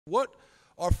What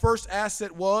our first asset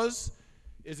is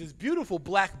this beautiful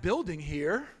black building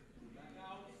here.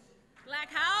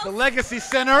 Black House? The Legacy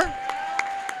Center,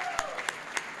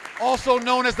 also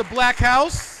known as the Black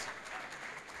House.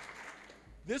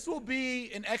 This will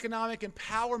be an economic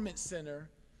empowerment center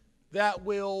that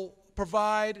will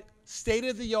provide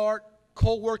state-of-the-art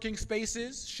co-working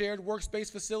spaces, shared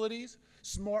workspace facilities,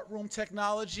 smart room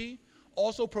technology,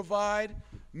 also provide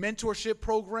mentorship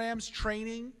programs,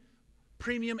 training,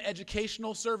 premium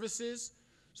educational services,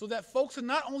 so that folks can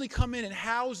not only come in and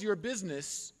house your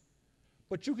business,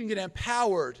 but you can get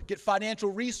empowered, get financial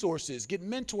resources, get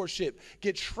mentorship,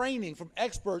 get training from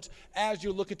experts as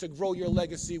you're looking to grow your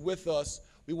legacy with us.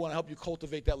 We want to help you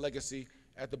cultivate that legacy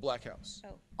at the Black House.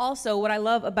 Also, what I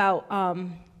love about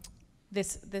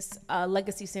this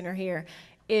Legacy Center here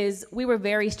is we were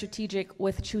very strategic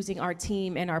with choosing our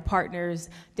team and our partners,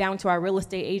 down to our real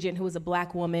estate agent who is a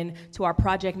black woman, to our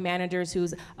project managers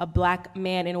who's a black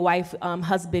man and wife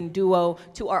husband duo,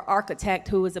 to our architect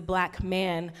who is a black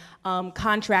man,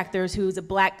 contractors who's a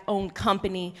black owned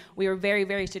company. We were very,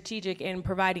 very strategic in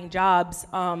providing jobs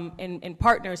and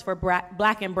partners for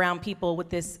black and brown people with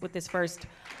this first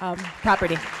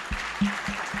property.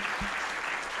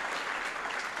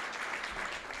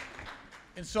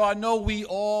 And so I know we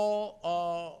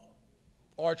all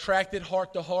are attracted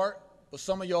heart to heart, but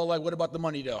some of y'all like, what about the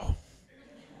money though?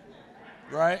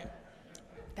 Right?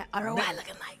 That ROI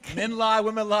looking like. Men lie,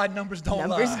 women lie, numbers don't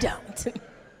lie. Numbers don't.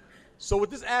 So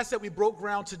with this asset, we broke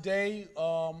ground today.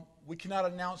 We cannot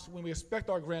announce when we expect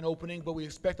our grand opening, but we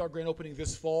expect our grand opening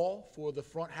this fall for the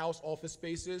front house office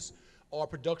spaces. Our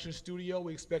production studio,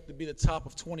 we expect to be the top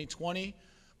of 2020.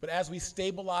 But as we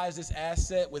stabilize this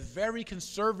asset with very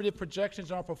conservative projections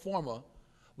on our pro forma,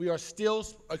 we are still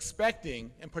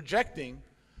expecting and projecting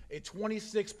a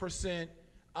 26%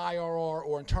 IRR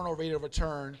or internal rate of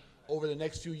return over the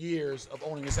next few years of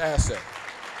owning this asset.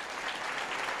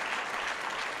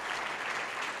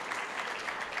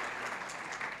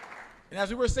 And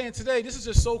as we were saying today, this is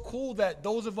just so cool that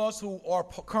those of us who are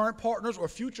current partners or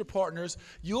future partners,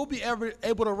 you'll be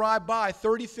able to ride by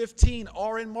 3015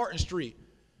 RN Martin Street,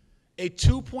 a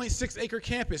 2.6 acre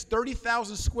campus,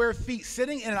 30,000 square feet,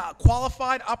 sitting in a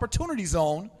qualified opportunity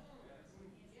zone.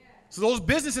 So those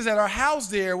businesses that are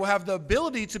housed there will have the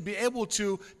ability to be able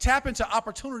to tap into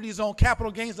opportunity zone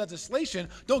capital gains legislation.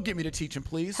 Don't get me to teaching,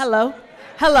 please. Hello.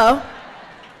 Hello.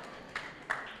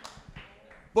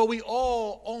 But we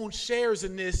all own shares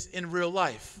in this in real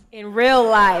life. In real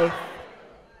life.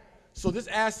 So this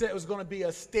asset is going to be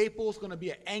a staple. It's going to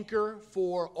be an anchor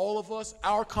for all of us.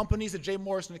 Our companies, the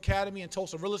Jay-Morrison-Academy and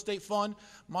Tulsa Real Estate Fund.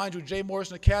 Mind you,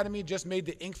 Jay-Morrison-Academy just made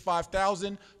the Inc.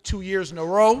 5000 2 years in a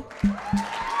row.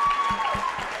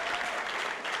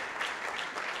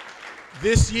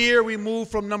 This year, we moved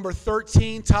from number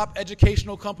 13 top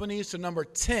educational companies to number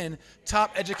 10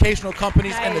 top educational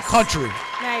companies in the country.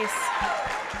 Nice.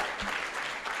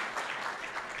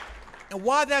 And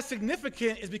why that's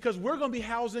significant is because we're going to be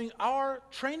housing our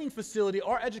training facility,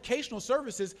 our educational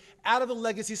services out of the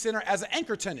Legacy Center as an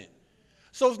anchor tenant.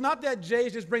 So it's not that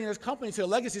Jay's just bringing his company to the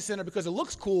Legacy Center because it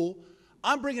looks cool.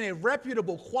 I'm bringing a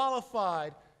reputable,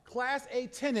 qualified, Class A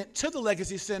tenant to the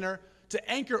Legacy Center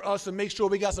to anchor us and make sure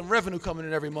we got some revenue coming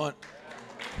in every month.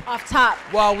 Off top.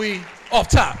 While we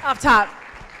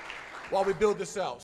build this out.